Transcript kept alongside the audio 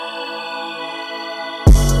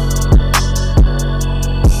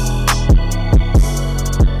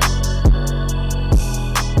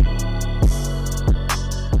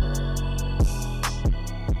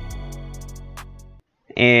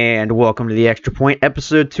And welcome to the Extra Point,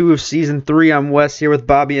 episode 2 of season 3. I'm Wes here with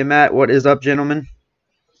Bobby and Matt. What is up, gentlemen?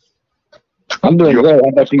 I'm doing great. How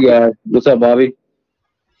about you guys? What's up, Bobby?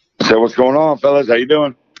 So what's going on, fellas? How you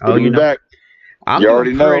doing? Oh, Good to be back. I'm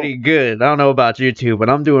doing pretty good. I don't know about you two, but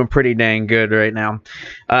I'm doing pretty dang good right now.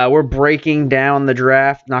 We're breaking down the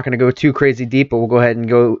draft. Not going to go too crazy deep, but we'll go ahead and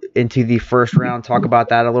go into the first round, talk about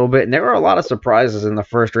that a little bit. And there were a lot of surprises in the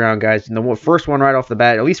first round, guys. And the first one right off the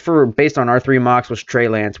bat, at least based on our 3 mocks, was Trey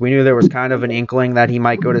Lance. We knew there was kind of an inkling that he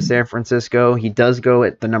might go to San Francisco. He does go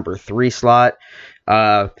at the number 3 slot.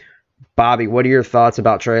 Bobby, what are your thoughts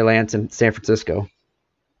about Trey Lance in San Francisco?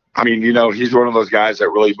 I mean, he's one of those guys that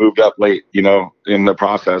really moved up late, in the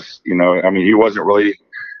process. I mean, he wasn't really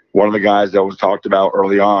one of the guys that was talked about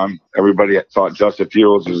early on. Everybody thought Justin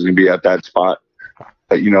Fields was going to be at that spot.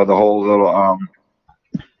 But, the whole little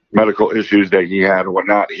medical issues that he had and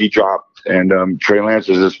whatnot, he dropped. And Trey Lance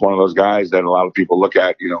is just one of those guys that a lot of people look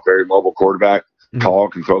at, very mobile quarterback, tall,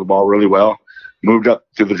 can throw the ball really well. Moved up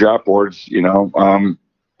to the draft boards,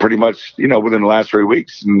 pretty much, within the last 3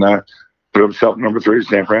 weeks. And put himself number 3 in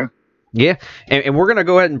San Fran. Yeah, and we're going to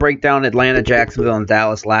go ahead and break down Atlanta, Jacksonville, and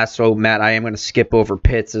Dallas last. So, Matt, I am going to skip over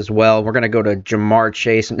Pitts as well. We're going to go to Ja'Marr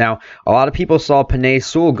Chase. Now, a lot of people saw Penei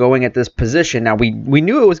Sewell going at this position. Now, we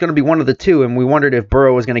knew it was going to be one of the two, and we wondered if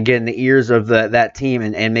Burrow was going to get in the ears of that team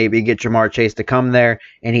and maybe get Ja'Marr Chase to come there,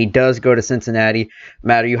 and he does go to Cincinnati.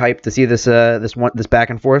 Matt, are you hyped to see this back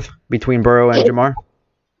and forth between Burrow and Ja'Marr?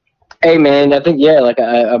 Hey, man, I think,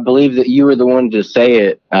 I believe that you were the one to say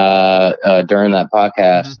it during that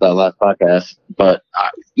podcast, that last podcast. But, I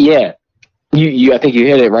think you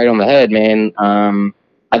hit it right on the head, man.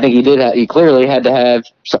 I think he clearly had to have,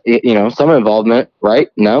 some involvement, right?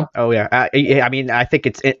 No? Oh, yeah. I mean, I think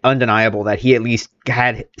it's undeniable that he at least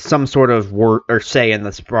had some sort of word or say in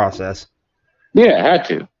this process. Yeah, had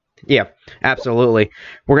to. Yeah, absolutely.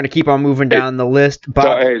 We're going to keep on moving down the list.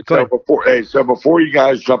 So before you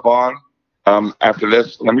guys jump on after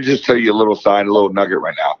this, let me just tell you a little nugget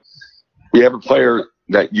right now. We have a player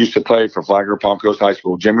that used to play for Flagler Palm Coast High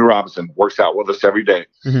School, Jimmy Robinson, works out with us every day.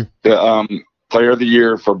 Mm-hmm. The player of the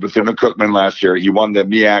year for Bethune-Cookman last year. He won the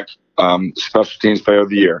MEAC Special Teams Player of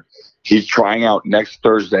the Year. He's trying out next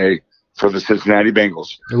Thursday for the Cincinnati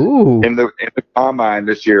Bengals. Ooh. In the combine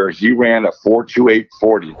this year, he ran a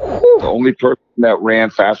 4.2840. The only person that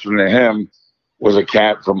ran faster than him was a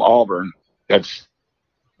cat from Auburn. That's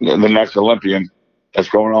the next Olympian that's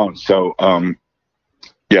going on. So,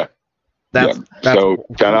 That's so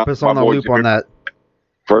shout out us on the loop on that.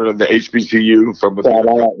 For the HBCU from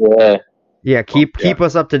Yeah, keep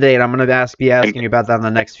us up to date. I'm going to be asking you about that in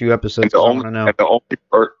the next few episodes. The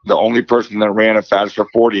only person that ran a faster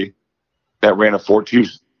 40. That ran a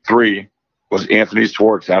 4.23 was Anthony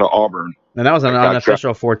Schwartz out of Auburn. And that was an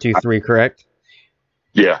unofficial 4.23, correct?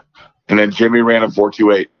 Yeah. And then Jimmy ran a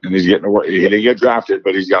 4.28, and he's getting to work. He didn't get drafted,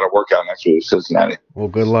 but he's got to work out next week with Cincinnati. Well,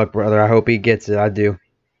 good luck, brother. I hope he gets it. I do.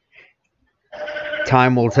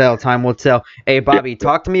 Time will tell. Time will tell. Hey, Bobby,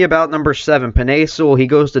 talk to me about number 7, Penei Sewell. He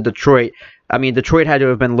goes to Detroit. I mean, Detroit had to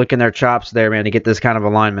have been licking their chops there, man, to get this kind of a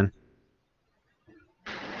lineman.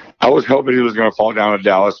 I was hoping he was going to fall down to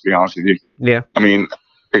Dallas, to be honest with you. Yeah. I mean,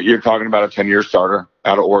 you're talking about a 10-year starter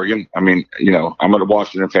out of Oregon. I mean, I'm a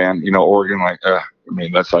Washington fan. Oregon,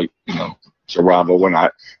 that's like, it's a rival when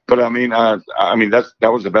I. But that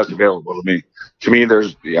was the best available to me. To me,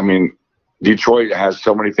 Detroit has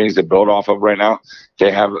so many things to build off of right now.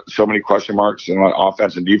 They have so many question marks in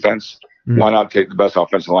offense and defense. Mm-hmm. Why not take the best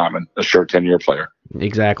offensive lineman, a sure 10-year player?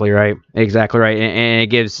 Exactly right. And it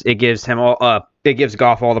gives him it gives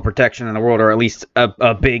Goff all the protection in the world, or at least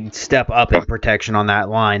a big step up in protection on that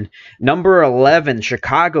line. Number 11,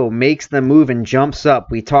 Chicago makes the move and jumps up.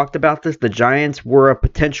 We talked about this. The Giants were a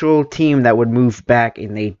potential team that would move back,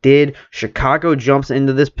 and they did. Chicago jumps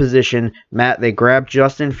into this position. Matt, they grab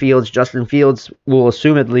Justin Fields. Justin Fields will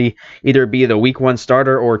assumedly either be the week 1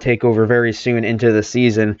 starter or take over very soon into the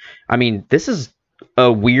season. I mean, this is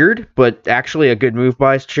a weird, but actually a good move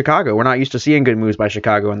by Chicago. We're not used to seeing good moves by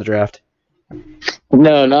Chicago in the draft.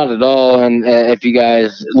 No, not at all. And if you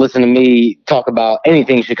guys listen to me talk about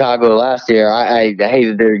anything Chicago last year, I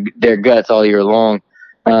hated their guts all year long.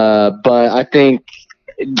 But I think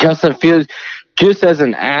Justin Fields, just as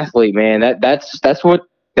an athlete, man, that's what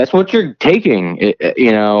you're taking.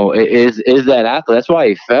 Is that athlete? That's why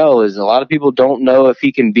he fell. Is a lot of people don't know if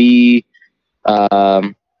he can be,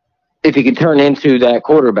 if he can turn into that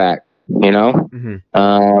quarterback.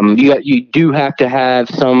 Mm-hmm. You do have to have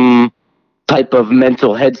some type of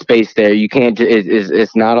mental headspace there. You can't.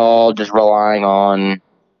 It's not all just relying on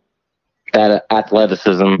that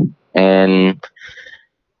athleticism. And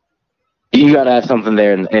You got to have something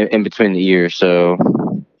there in between the ears. So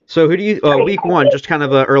who do you week one? Just kind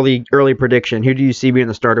of a early prediction. Who do you see being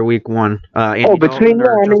the starter week one? Andy between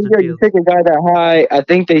Dalton or Justin you Fields? take a guy that high. I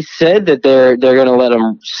think they said that they're going to let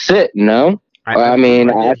him sit. No, I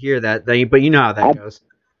did hear that, but you know how that goes.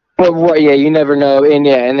 But yeah, you never know. And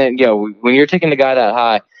then when you're taking a guy that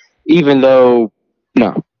high, even though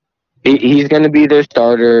he's going to be their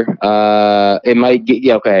starter. It might get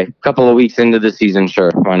a couple of weeks into the season.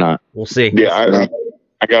 Sure, why not? We'll see. Yeah,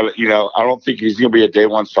 I got it. I don't think he's going to be a day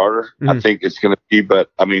one starter. Mm-hmm. I think it's going to be,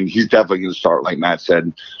 but I mean, he's definitely going to start, like Matt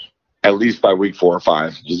said, at least by week 4 or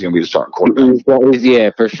 5. He's going to be the starting quarterback.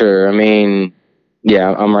 Yeah, for sure. I mean,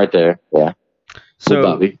 yeah, I'm right there. Yeah.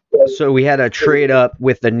 So we had a trade up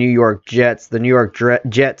with the New York Jets. The New York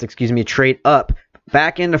Jets, trade up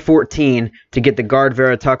back into 14 to get the guard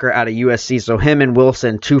Vera Tucker out of USC. So him and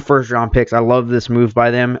Wilson, 2 first-round picks. I love this move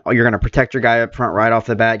by them. You're going to protect your guy up front right off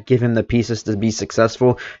the bat, give him the pieces to be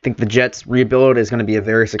successful. I think the Jets' rebuild is going to be a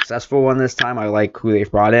very successful one this time. I like who they've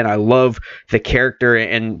brought in. I love the character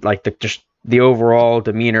and like the overall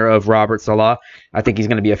demeanor of Robert Saleh. I think he's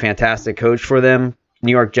going to be a fantastic coach for them.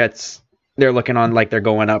 New York Jets, they're looking on like they're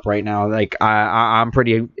going up right now. Like I'm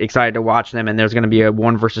pretty excited to watch them, and there's going to be a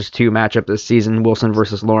 1 versus 2 matchup this season, Wilson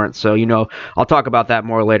versus Lawrence. So I'll talk about that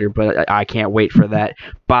more later, but I can't wait for that.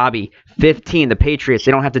 Bobby, 15, the Patriots.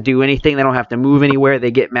 They don't have to do anything. They don't have to move anywhere.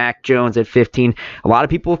 They get Mac Jones at 15. A lot of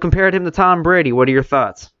people have compared him to Tom Brady. What are your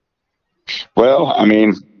thoughts? Well, I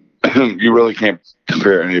mean, you really can't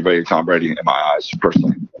compare anybody to Tom Brady in my eyes,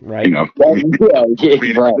 personally. Right. At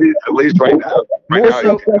least right now.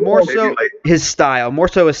 More so his style,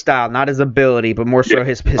 not his ability, but more so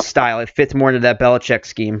his style. It fits more into that Belichick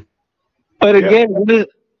scheme. But again,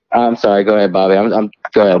 I'm sorry. Go ahead, Bobby. I'm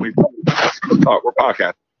go ahead. We're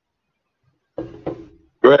podcasting.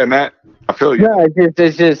 Go ahead, Matt. I feel you. No,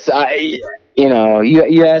 it's just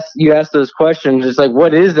you ask those questions. It's like,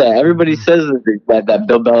 what is that? Everybody says that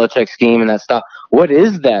Bill Belichick scheme and that stuff. What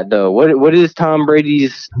is that though? What is Tom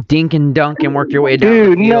Brady's dink and dunk and work your way down?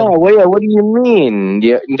 Dude, no, wait. What do you mean?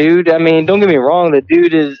 Yeah, dude. I mean, don't get me wrong. The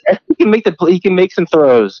dude he can make some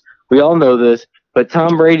throws. We all know this. But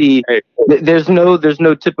Tom Brady, there's no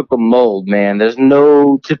typical mold, man. There's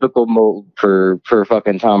no typical mold for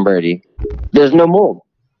fucking Tom Brady. There's no mold.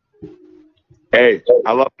 Hey,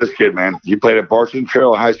 I love this kid, man. He played at Barton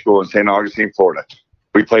Trail High School in St. Augustine, Florida.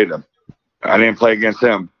 We played him. I didn't play against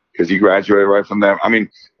him because he graduated right from them. I mean,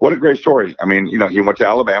 what a great story. I mean, he went to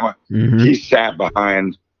Alabama. Mm-hmm. He sat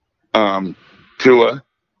behind Tua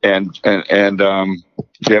and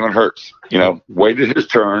Jalen Hurts. Waited his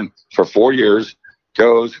turn for 4 years.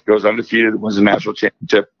 Goes undefeated. Wins a national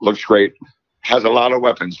championship. Looks great. Has a lot of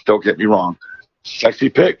weapons. Don't get me wrong. Sexy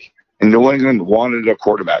pick. And New England wanted a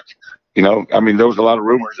quarterback. I mean, there was a lot of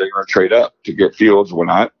rumors they were going to trade up to get Fields,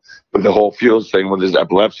 whatnot. But the whole Fields thing with his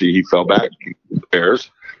epilepsy, he fell back. The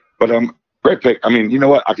Bears. But great pick. I mean, you know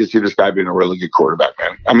what? I can see this guy being a really good quarterback,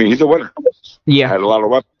 man. I mean, he's a winner. Yeah, had a lot of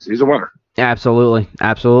weapons. He's a winner. Absolutely.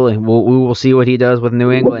 We will see what he does with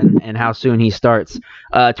New England and how soon he starts.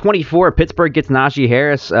 24, Pittsburgh gets Najee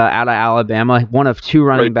Harris out of Alabama, one of 2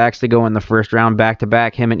 running backs to go in the first round,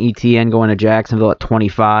 back-to-back, him and ETN going to Jacksonville at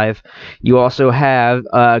 25. You also have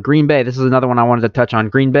Green Bay. This is another one I wanted to touch on.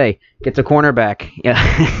 Green Bay gets a cornerback.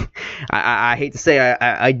 Yeah. I hate to say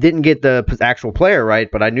I didn't get the actual player right,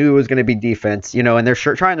 but I knew it was going to be defense, and they're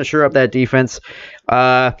trying to shore up that defense.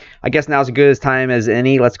 I guess now's as good a time as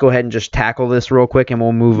any. Let's go ahead and just tackle this real quick, and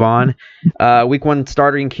we'll move on. Week 1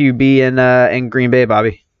 starting QB in Green Bay,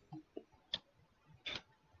 Bobby.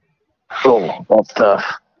 Oh, that's tough.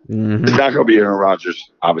 Mm-hmm. It's not going to be Aaron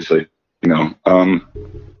Rodgers, obviously. Because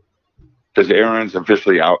Aaron's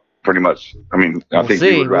officially out, pretty much. I mean, I think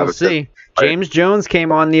he would rather. We'll see. James Jones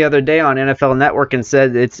came on the other day on NFL Network and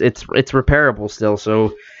said it's repairable still.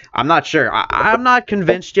 So I'm not sure. I'm not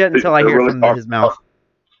convinced yet until I hear from his mouth.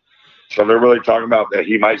 So they're really talking about that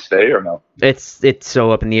he might stay or no? It's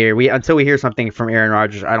so up in the air. Until we hear something from Aaron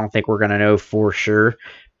Rodgers, I don't think we're gonna know for sure.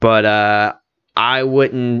 But I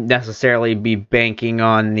wouldn't necessarily be banking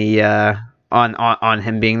on the on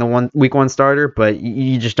him being the week 1 starter. But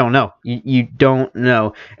you just don't know. You don't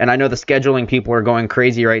know. And I know the scheduling people are going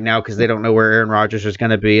crazy right now because they don't know where Aaron Rodgers is going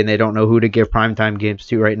to be, and they don't know who to give primetime games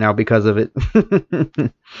to right now because of it.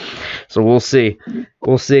 So we'll see.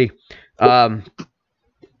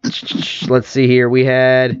 Let's see here. We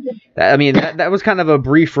had, that was kind of a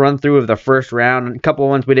brief run through of the first round. A couple of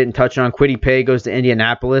ones we didn't touch on. Kwity Paye goes to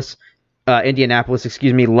Indianapolis. Indianapolis,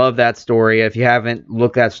 excuse me. Love that story. If you haven't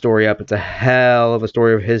looked that story up, it's a hell of a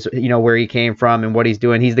story of his, where he came from and what he's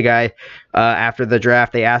doing. He's the guy, after the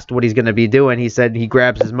draft, they asked what he's going to be doing. He said he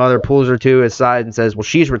grabs his mother, pulls her to his side, and says, well,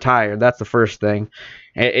 she's retired. That's the first thing.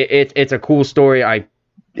 It's a cool story.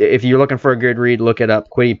 If you're looking for a good read, look it up.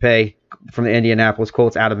 Kwity Paye from the Indianapolis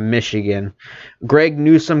Colts out of Michigan. Greg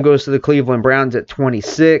Newsome goes to the Cleveland Browns at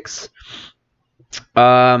 26.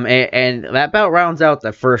 And that about rounds out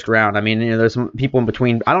the first round. I mean, there's some people in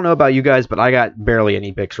between. I don't know about you guys, but I got barely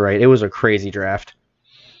any picks right. It was a crazy draft.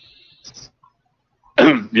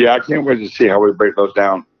 Yeah, I can't wait to see how we break those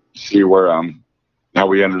down. See where how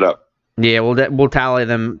we ended up. Yeah, we'll tally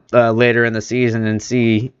them later in the season and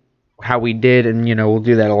see how we did, and we'll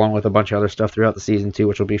do that along with a bunch of other stuff throughout the season too,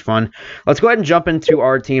 which will be fun. Let's go ahead and jump into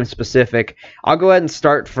our team specific. I'll go ahead and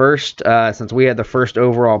start first, since we had the first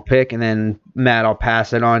overall pick, and then Matt, I'll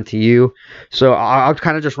pass it on to you. So I'll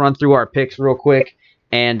kind of just run through our picks real quick,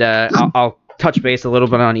 and I'll touch base a little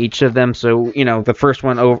bit on each of them. So the first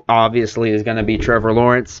one obviously is going to be Trevor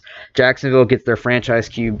Lawrence. Jacksonville gets their franchise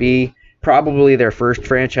QB. Probably their first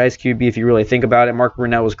franchise QB, if you really think about it. Mark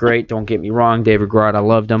Brunell was great. Don't get me wrong. David Garrett, I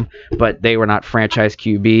loved him. But they were not franchise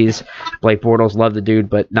QBs. Blake Bortles, loved the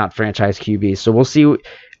dude, but not franchise QBs. So we'll see.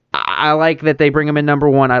 I like that they bring him in number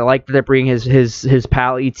one. I like that they bring his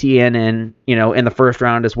pal ETN in, in the first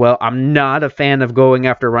round as well. I'm not a fan of going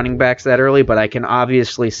after running backs that early, but I can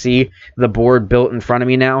obviously see the board built in front of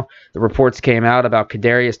me now. The reports came out about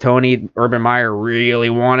Kadarius Toney. Urban Meyer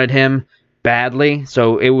really wanted him badly,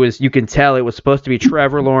 so you can tell it was supposed to be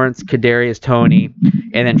Trevor Lawrence, Kadarius Toney,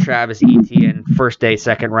 and then Travis Etienne first day,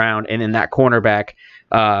 second round, and then that cornerback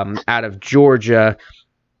out of Georgia,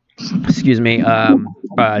 Tyson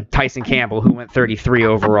Campbell, who went 33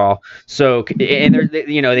 overall. So, and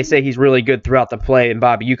they say he's really good throughout the play, and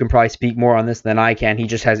Bobby, you can probably speak more on this than I can. He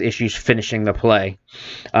just has issues finishing the play,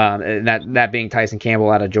 and that being Tyson Campbell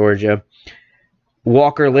out of Georgia.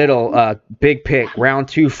 Walker Little, big pick, round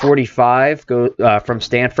 245, from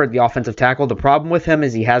Stanford, the offensive tackle. The problem with him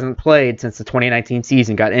is he hasn't played since the 2019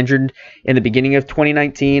 season. Got injured in the beginning of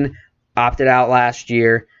 2019, opted out last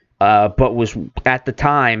year, but was at the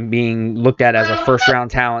time being looked at as a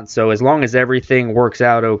first-round talent. So as long as everything works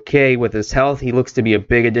out okay with his health, he looks to be a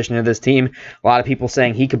big addition to this team. A lot of people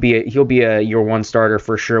saying he'll be a year one starter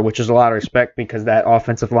for sure, which is a lot of respect because that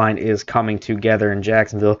offensive line is coming together in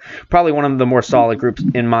Jacksonville. Probably one of the more solid groups,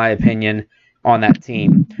 in my opinion, on that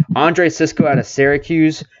team. Andre Cisco out of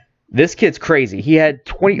Syracuse. This kid's crazy. He had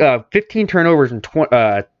 15 turnovers in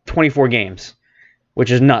 24 games,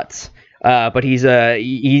 which is nuts. But he's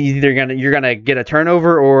you're gonna get a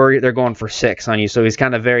turnover or they're going for 6 on you. So he's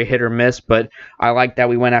kind of very hit or miss. But I like that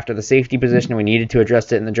we went after the safety position. We needed to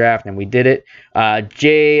address it in the draft, and we did it.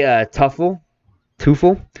 Jay Tuffle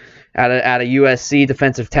out of USC,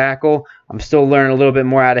 defensive tackle. I'm still learning a little bit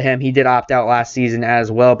more out of him. He did opt out last season as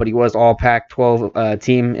well, but he was all Pac-12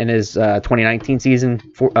 team in his 2019 season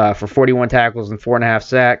for 41 tackles and 4.5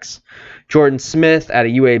 sacks. Jordan Smith out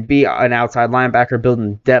of UAB, an outside linebacker,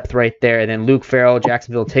 building depth right there. And then Luke Farrell,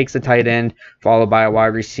 Jacksonville takes the tight end, followed by a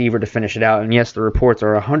wide receiver to finish it out. And yes, the reports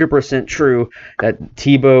are 100% true that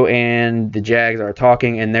Tebow and the Jags are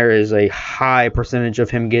talking, and there is a high percentage of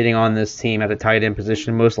him getting on this team at a tight end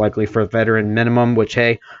position, most likely for a veteran minimum, which,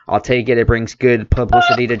 hey, I'll take it. It brings good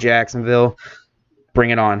publicity to Jacksonville.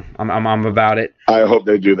 Bring it on. I'm about it. I hope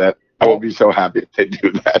they do that. I will be so happy if they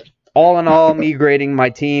do that. All in all, me grading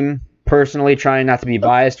my team, personally trying not to be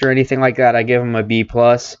biased or anything like that, I give him a B+.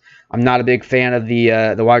 I'm not a big fan of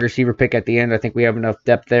the wide receiver pick at the end. I think we have enough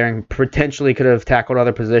depth there and potentially could have tackled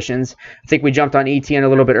other positions. I think we jumped on ETN a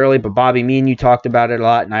little bit early, but Bobby, me and you talked about it a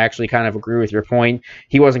lot, and I actually kind of agree with your point.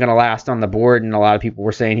 He wasn't going to last on the board, and a lot of people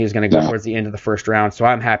were saying he was going to go towards the end of the first round, so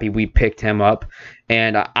I'm happy we picked him up.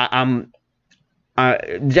 And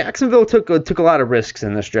Jacksonville took a lot of risks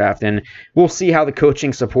in this draft, and we'll see how the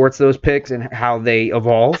coaching supports those picks and how they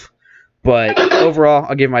evolve. But overall,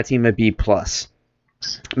 I'll give my team a B+.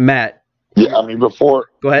 Matt. Yeah, I mean, before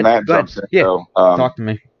go ahead. Matt jumps in, yeah, though, talk to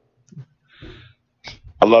me.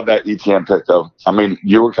 I love that ETN pick, though. I mean,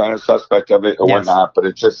 you were kind of suspect of it or whatnot, but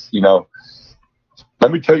it's just,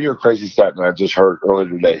 let me tell you a crazy stat that I just heard earlier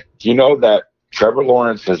today. Do you know that Trevor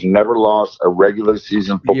Lawrence has never lost a regular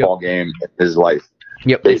season football game in his life?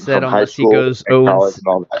 Yep, they said unless he goes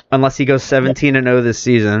 17-0 this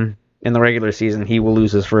season in the regular season, he will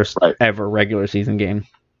lose his first ever regular season game.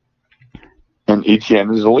 And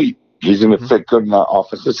ETN is elite. He's going to fit good in the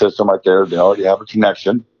offensive system right there. They already have a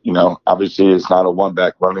connection. Obviously it's not a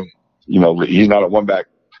one-back running. He's not a one-back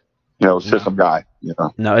system guy.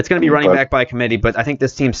 No, it's going to be running back by committee, but I think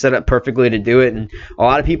this team's set up perfectly to do it. And a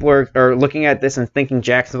lot of people are looking at this and thinking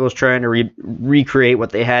Jacksonville's trying to recreate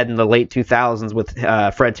what they had in the late 2000s with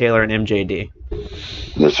Fred Taylor and MJD.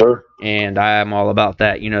 Yes, sir. And I'm all about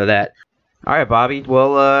that. You know that. All right, Bobby.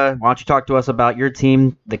 Well, why don't you talk to us about your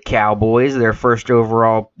team, the Cowboys, their first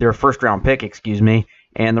round pick,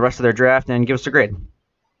 and the rest of their draft, and give us a grade.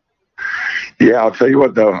 Yeah, I'll tell you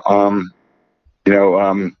what though.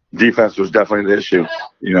 Defense was definitely the issue,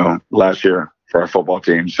 last year for our football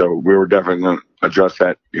team. So we were definitely going to address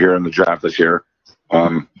that here in the draft this year.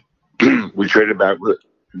 We traded back with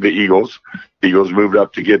the Eagles. The Eagles moved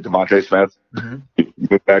up to get Devontae Smith. Mm-hmm.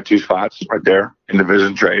 Moved back 2 spots right there in the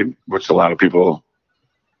division trade, which a lot of people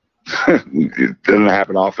it didn't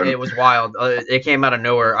happen often. It was wild. It came out of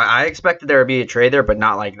nowhere. I expected there would be a trade there, but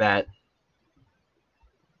not like that.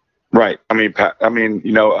 Right. Our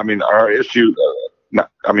issue.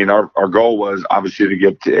 Our goal was obviously to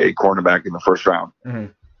get a cornerback in the first round. Mm-hmm.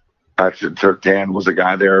 Actually, Turk-Dan was a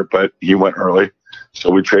guy there, but he went early. So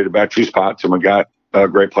we traded back 2 spots, and we got a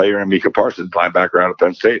great player in Micah Parsons, linebacker out of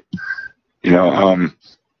Penn State. He's a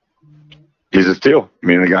steal.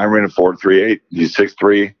 The guy ran a 4.38. He's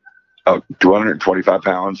 6'3", 225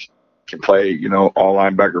 pounds, can play, all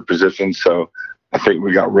linebacker positions. So I think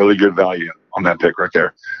we got really good value on that pick right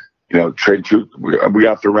there. Trade 2. We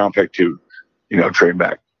got 3rd-round pick 2. Trade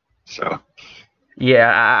back. So.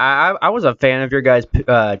 Yeah, I was a fan of your guys'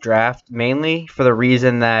 draft mainly for the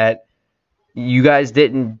reason that you guys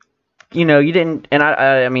didn't, you didn't, and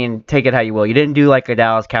I mean, take it how you will. You didn't do like a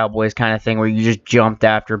Dallas Cowboys kind of thing where you just jumped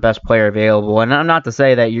after best player available. And I'm not to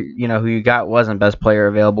say that who you got wasn't best player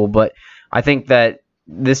available, but I think that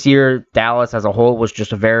this year Dallas as a whole was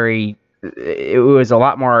just it was a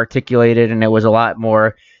lot more articulated and it was a lot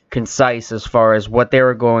more concise as far as what they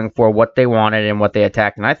were going for, what they wanted, and what they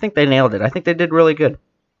attacked. And I think they nailed it. I think they did really good.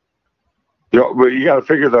 But you got to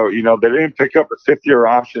figure, though, they didn't pick up a 5th-year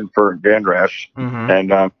option for Van Rash.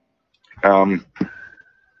 Mm-hmm. And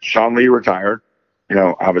Sean Lee retired,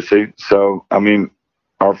 obviously. So,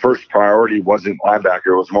 our first priority wasn't linebacker.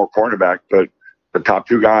 It was more cornerback. But the top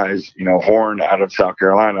 2 guys, Horn out of South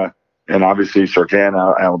Carolina and obviously Surtain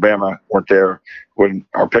out of Alabama weren't there when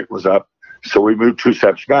our pick was up. So we moved 2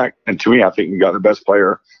 steps back, and to me, I think we got the best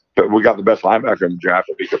player, but we got the best linebacker in the draft,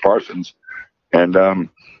 Micah Parsons, and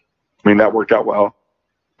that worked out well.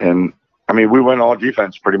 And we went all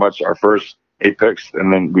defense pretty much our first 8 picks,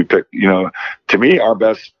 and then we picked. To me, our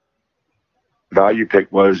best value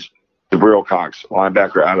pick was Jabril Cox,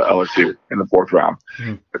 linebacker out of LSU in the 4th round.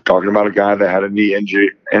 Mm-hmm. We're talking about a guy that had a knee injury,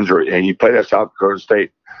 and he played at South Dakota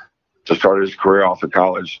State to start his career off in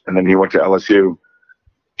college, and then he went to LSU.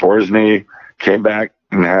 Tore his knee, came back,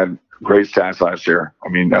 and had great stats last year.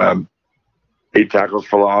 8 tackles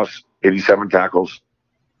for loss, 87 tackles.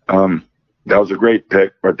 That was a great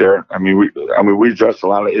pick right there. We addressed a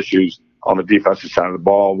lot of issues on the defensive side of the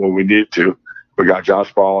ball when we needed to. We got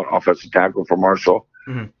Josh Ball, an offensive tackle for Marshall.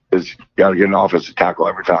 Mm-hmm. You got to get an offensive tackle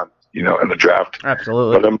every time, in the draft.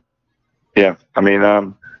 Absolutely. But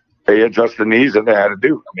they addressed the needs that they had to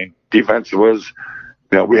do. Defense was,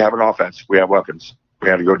 we have an offense, we have weapons. We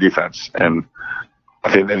had to go defense, and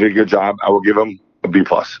I think they did a good job. I will give them a B+.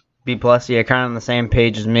 B+, yeah, kind of on the same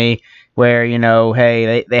page as me, where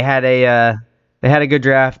hey, they had a good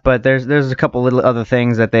draft, but there's a couple little other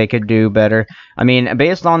things that they could do better.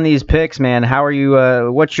 Based on these picks, man, how are you?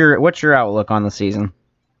 What's your outlook on the season?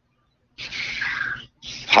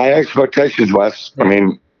 High expectations, Wes.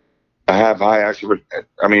 I have high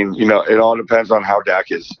expectations. It all depends on how Dak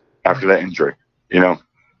is after that injury.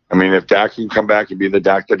 If Dak can come back and be the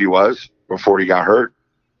Dak that he was before he got hurt,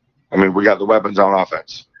 we got the weapons on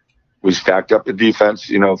offense. We stacked up the defense,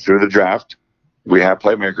 through the draft. We have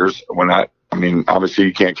playmakers. We're not, obviously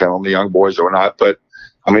you can't count on the young boys or not, but,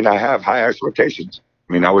 I have high expectations.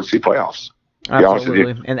 I would see playoffs.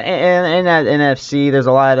 Absolutely. And in that NFC, there's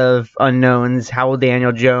a lot of unknowns. How will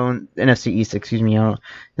Daniel Jones, NFC East, excuse me, I don't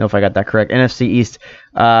know if I got that correct. NFC East,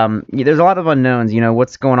 there's a lot of unknowns.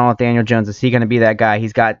 What's going on with Daniel Jones? Is he going to be that guy?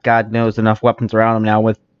 He's got, God knows, enough weapons around him now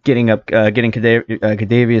with getting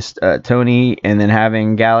Kadarius Toney and then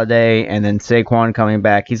having Galladay and then Saquon coming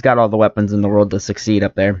back. He's got all the weapons in the world to succeed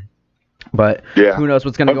up there. But who knows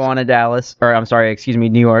what's going to go on in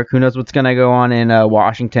New York. Who knows what's going to go on in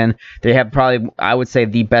Washington. They have probably, I would say,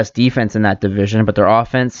 the best defense in that division, but their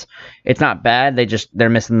offense, it's not bad. They're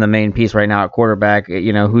missing the main piece right now at quarterback.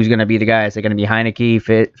 Who's going to be the guy? Is it going to be Heineke,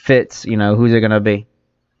 Fitz? Who's it going to be?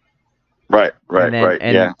 Right. And then, right.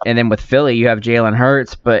 Yeah. and then with Philly, you have Jalen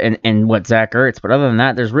Hurts, but and what Zach Ertz. But other than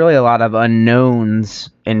that, there's really a lot of unknowns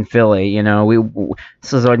in Philly. You know,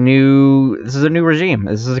 this is a new regime.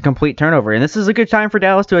 This is a complete turnover, and this is a good time for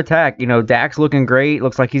Dallas to attack. You know, Dak's looking great.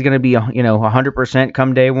 Looks like he's going to be 100%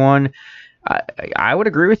 come day one. I would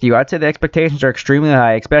agree with you. I'd say the expectations are extremely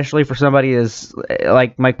high, especially for somebody as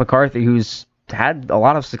like Mike McCarthy, who's had a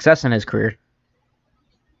lot of success in his career.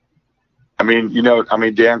 I mean,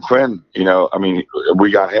 Dan Quinn,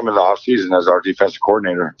 we got him in the offseason as our defensive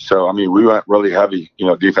coordinator. So, I mean, we went really heavy,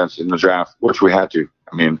 defense in the draft, which we had to.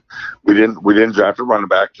 I mean, we didn't draft a running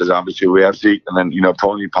back because obviously we have Zeke and then,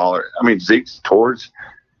 Tony Pollard. I mean, Zeke's towards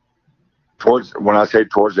when I say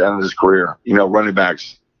towards the end of his career, running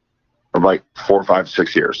backs are like 4, 5,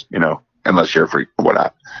 6 years, unless you're a freak or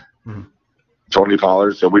whatnot. Mm-hmm. Tony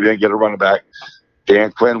Pollard. So we didn't get a running back.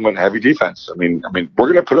 Dan Quinn went heavy defense. I mean,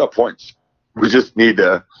 we're going to put up points. We just need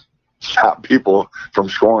to stop people from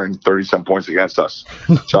scoring 30-some points against us.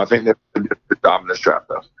 So I think they did a good job in this draft,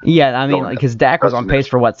 though. Yeah, I mean, because Dak was on pace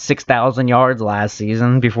for, 6,000 yards last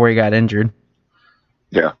season before he got injured.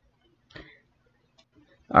 Yeah.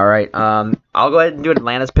 All right. I'll go ahead and do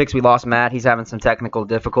Atlanta's picks. We lost Matt. He's having some technical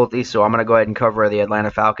difficulties, so I'm going to go ahead and cover the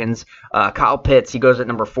Atlanta Falcons. Kyle Pitts, he goes at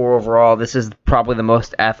number 4 overall. This is probably the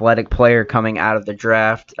most athletic player coming out of the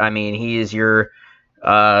draft. I mean, he is your...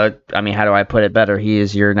 how do I put it better? He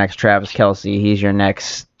is your next Travis Kelce. He's your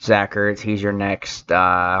next Zach Ertz. He's your next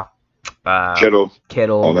Kittle,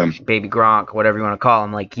 Baby Gronk, whatever you want to call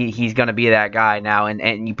him. Like he's going to be that guy now.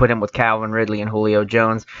 And you put him with Calvin Ridley and Julio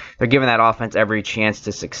Jones. They're giving that offense every chance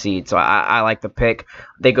to succeed. So I like the pick.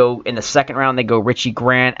 They go in the second round. They go Richie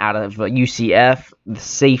Grant out of UCF, the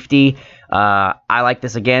safety. I like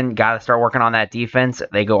this again. Got to start working on that defense.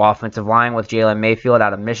 They go offensive line with Jalen Mayfield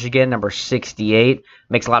out of Michigan, number 68.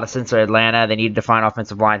 Makes a lot of sense for Atlanta. They needed to find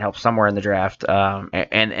offensive line help somewhere in the draft,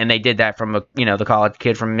 and they did that from the college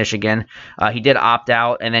kid from Michigan. He did opt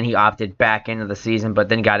out, and then he opted back into the season, but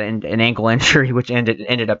then got an ankle injury, which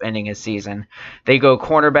ended up ending his season. They go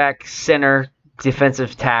cornerback, center,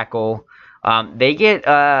 defensive tackle. They get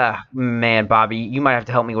Bobby, you might have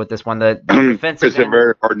to help me with this one. The defensive it's end,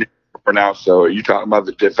 very hard to pronounce. So you're talking about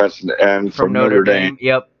the defensive end from Notre Dame.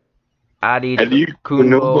 Yep. Adi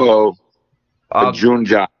Kunbo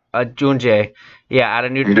Junje. Yeah, out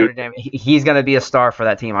of Notre Dame. He's going to be a star for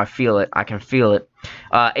that team. I feel it. I can feel it.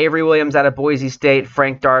 Avery Williams out of Boise State.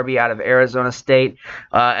 Frank Darby out of Arizona State.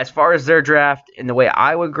 As far as their draft, in the way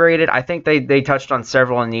I would grade it, I think they touched on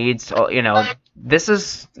several needs. This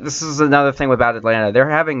is another thing about Atlanta. They're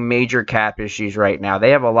having major cap issues right now.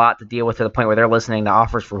 They have a lot to deal with to the point where they're listening to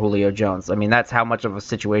offers for Julio Jones. I mean, that's how much of a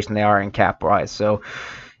situation they are in cap-wise. So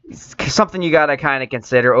it's something you got to kind of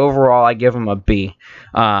consider. Overall, I give them a B.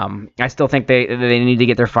 I still think they need to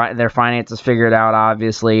get their finances figured out,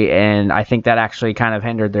 obviously, and I think that actually kind of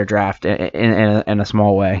hindered their draft in a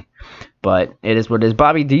small way. But it is what it is.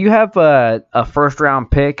 Bobby, do you have a first-round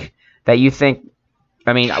pick that you think?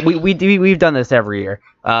 I mean, we've done this every year.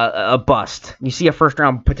 A bust. You see a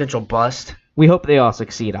first-round potential bust? We hope they all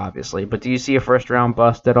succeed, obviously. But do you see a first-round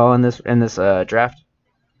bust at all in this draft?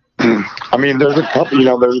 I mean, there's a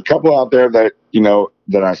couple out there that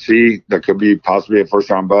that I see that could be possibly a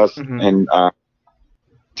first-round bust. Mm-hmm. And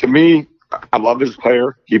to me, I love this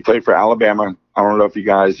player. He played for Alabama. I don't know if you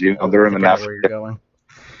guys, they're in the national. Where you're going.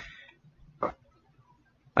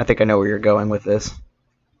 I think I know where you're going with this.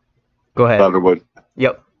 Go ahead. Leatherwood.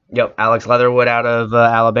 Yep. Alex Leatherwood out of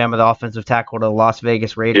Alabama, the offensive tackle to the Las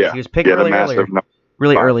Vegas Raiders. Yeah. He was picked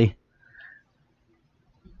really early.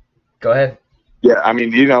 Go ahead. Yeah, I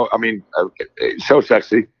mean, so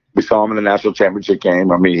sexy. We saw him in the national championship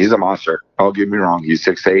game. I mean, he's a monster. Don't get me wrong. He's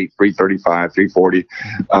 6'8", 335, 340.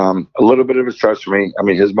 A little bit of a stretch for me. I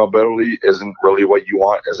mean, his mobility isn't really what you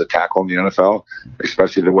want as a tackle in the NFL,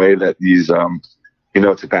 especially the way that these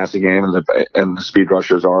it's a passing game and the speed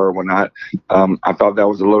rushers are or whatnot. I thought that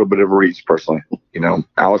was a little bit of a reach personally.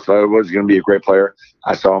 Alex Leatherwood is going to be a great player.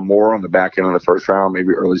 I saw more on the back end of the first round,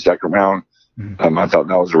 maybe early second round. I thought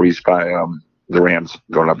that was a reach by the Rams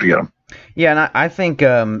going up to get him. Yeah, and I think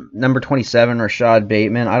number 27, Rashad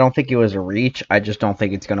Bateman, I don't think it was a reach. I just don't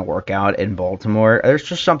think it's going to work out in Baltimore. There's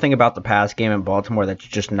just something about the pass game in Baltimore that's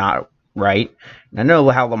just not right. And I know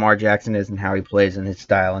how Lamar Jackson is and how he plays in his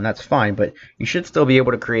style, and that's fine, but you should still be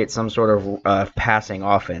able to create some sort of passing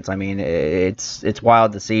offense. I mean, it's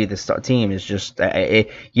wild to see this team is just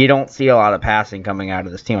you don't see a lot of passing coming out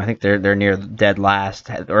of this team. I think they're near dead last,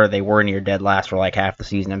 or they were near dead last for like half the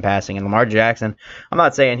season in passing. And Lamar Jackson, I'm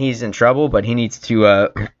not saying he's in trouble, but he needs to,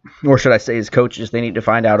 or should I say his coaches, they need to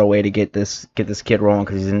find out a way to get this kid rolling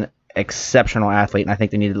because he's an exceptional athlete, and I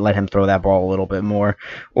think they need to let him throw that ball a little bit more.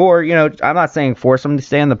 Or, I'm not saying force him to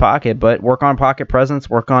stay in the pocket, but work on pocket presence,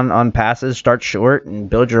 work on passes, start short, and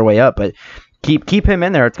build your way up. But keep him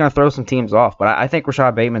in there. It's going to throw some teams off. But I think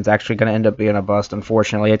Rashad Bateman's actually going to end up being a bust,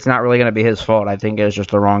 unfortunately. It's not really going to be his fault. I think it was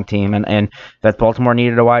just the wrong team. And that Baltimore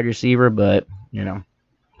needed a wide receiver, but,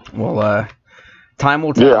 well, time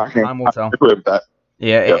will tell. Yeah, Time will tell. I agree with that.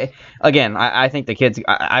 Yeah. Again, I think the kids.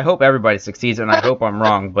 I hope everybody succeeds, and I hope I'm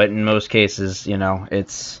wrong. But in most cases,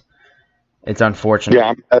 it's unfortunate.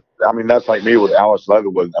 Yeah, that's like me with Alice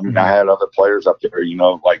Leatherwood. I had other players up there.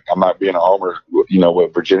 Like I'm not being a homer,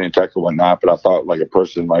 with Virginia Tech and whatnot. But I thought like a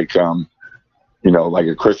person like like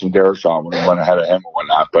a Christian Darrisaw would have went ahead of him and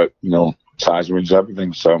whatnot. But size means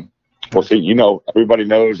everything. So we'll see. Everybody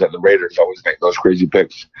knows that the Raiders always make those crazy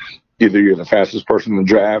picks. Either you're the fastest person in the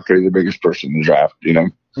draft or you're the biggest person in the draft,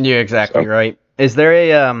 You're exactly right. Is there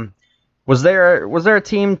a was there a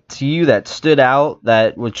team to you that stood out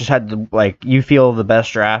that just had you feel the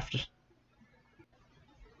best draft?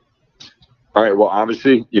 All right. Well,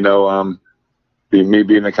 obviously, me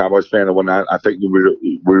being a Cowboys fan and whatnot, I think we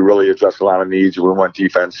really addressed a lot of needs. We want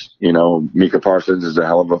defense. Micah Parsons is a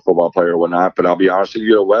hell of a football player or whatnot. But I'll be honest with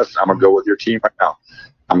you, Wes, I'm gonna go with your team right now.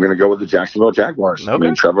 I'm going to go with the Jacksonville Jaguars.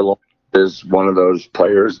 Okay. Trevor Lawrence is one of those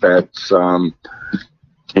players that's, once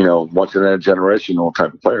in a generational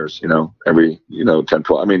type of players, every, 10,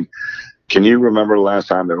 12. Can you remember the last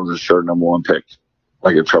time there was a sure number one pick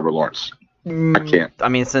like a Trevor Lawrence? I can't.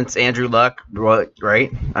 Since Andrew Luck, right?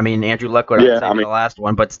 Andrew Luck would have the last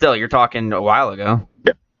one, but still, you're talking a while ago.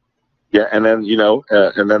 Yeah. Yeah, and then,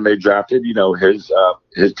 and then they drafted, his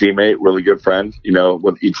teammate, really good friend,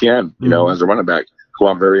 with Etienne, as a running back, who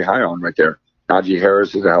I'm very high on right there. Najee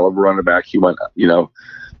Harris is a hell of a running back. He went,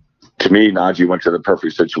 to me, Najee went to the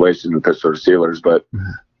perfect situation in the Pittsburgh Steelers. But,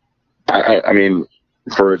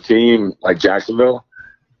 for a team like Jacksonville,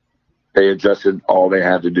 they adjusted all they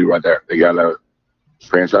had to do right there. They got a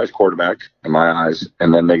franchise quarterback, in my eyes,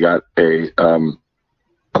 and then they got a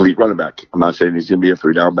elite running back. I'm not saying he's going to be a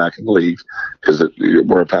 3-down back in the league because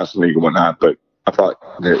we're a passing league and whatnot, but I thought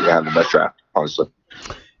they had the best draft, honestly.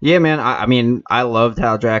 Yeah, man. I loved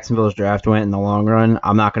how Jacksonville's draft went in the long run.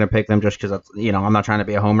 I'm not going to pick them just because I'm not trying to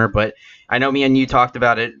be a homer, but I know me and you talked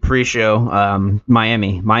about it pre-show.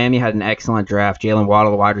 Miami had an excellent draft. Jalen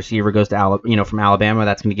Waddle, the wide receiver, goes to from Alabama.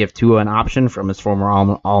 That's going to give Tua an option from his former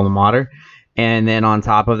alma mater, and then on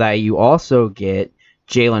top of that, you also get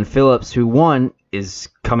Jalen Phillips, who one is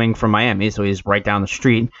coming from Miami, so he's right down the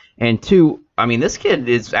street, and two. This kid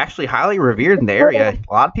is actually highly revered in the area.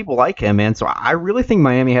 A lot of people like him, man. So I really think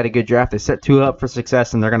Miami had a good draft. They set Tua up for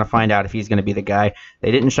success, and they're going to find out if he's going to be the guy.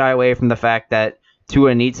 They didn't shy away from the fact that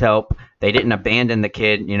Tua needs help. They didn't abandon the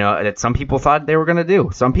kid, that some people thought they were going to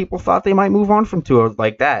do. Some people thought they might move on from Tua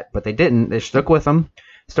like that, but they didn't. They stuck with him,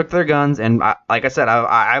 stuck to their guns. And like I said,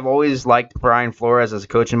 I've always liked Brian Flores as a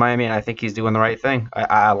coach in Miami, and I think he's doing the right thing.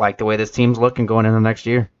 I like the way this team's looking going into next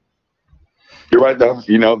year. You're right, though.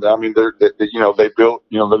 They're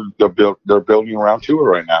building around Tua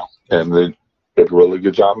right now, and they did a really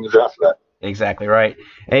good job in the draft for that. Exactly right.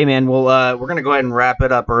 Hey, man. Well, we're gonna go ahead and wrap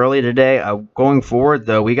it up early today. Going forward,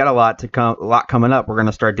 though, we got a lot coming up. We're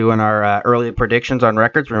gonna start doing our early predictions on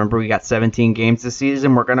records. Remember, we got 17 games this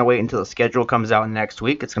season. We're gonna wait until the schedule comes out next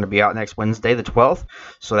week. It's gonna be out next Wednesday, the 12th.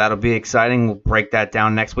 So that'll be exciting. We'll break that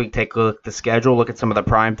down next week. Take a look at the schedule. Look at some of the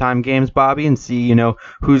primetime games, Bobby, and see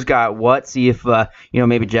who's got what. See if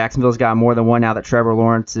maybe Jacksonville's got more than one now that Trevor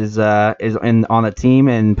Lawrence is on the team,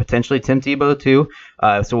 and potentially Tim Tebow too.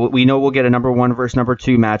 So we know we'll get a number 1 versus number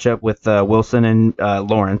 2 matchup with Wilson and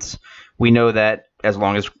Lawrence. We know that as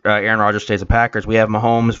long as Aaron Rodgers stays at Packers, we have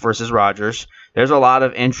Mahomes versus Rodgers. There's a lot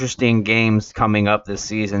of interesting games coming up this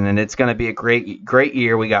season, and it's going to be a great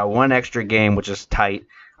year. We got one extra game, which is tight.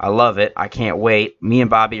 I love it. I can't wait. Me and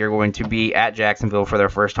Bobby are going to be at Jacksonville for their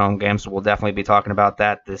first home game, so we'll definitely be talking about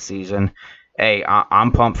that this season. Hey,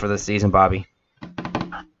 I'm pumped for this season, Bobby.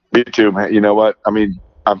 Me too, man. You know what?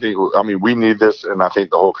 We need this, and I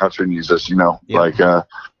think the whole country needs this. Yep.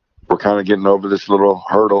 We're kind of getting over this little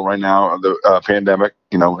hurdle right now of the pandemic.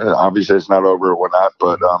 Obviously it's not over or whatnot,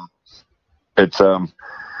 but it's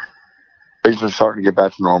things are starting to get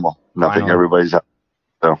back to normal. And I think everybody's out.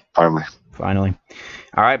 So finally.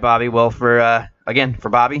 All right, Bobby. Well, for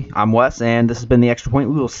Bobby, I'm Wes, and this has been the Extra Point.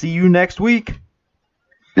 We will see you next week.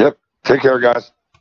 Yep. Take care, guys.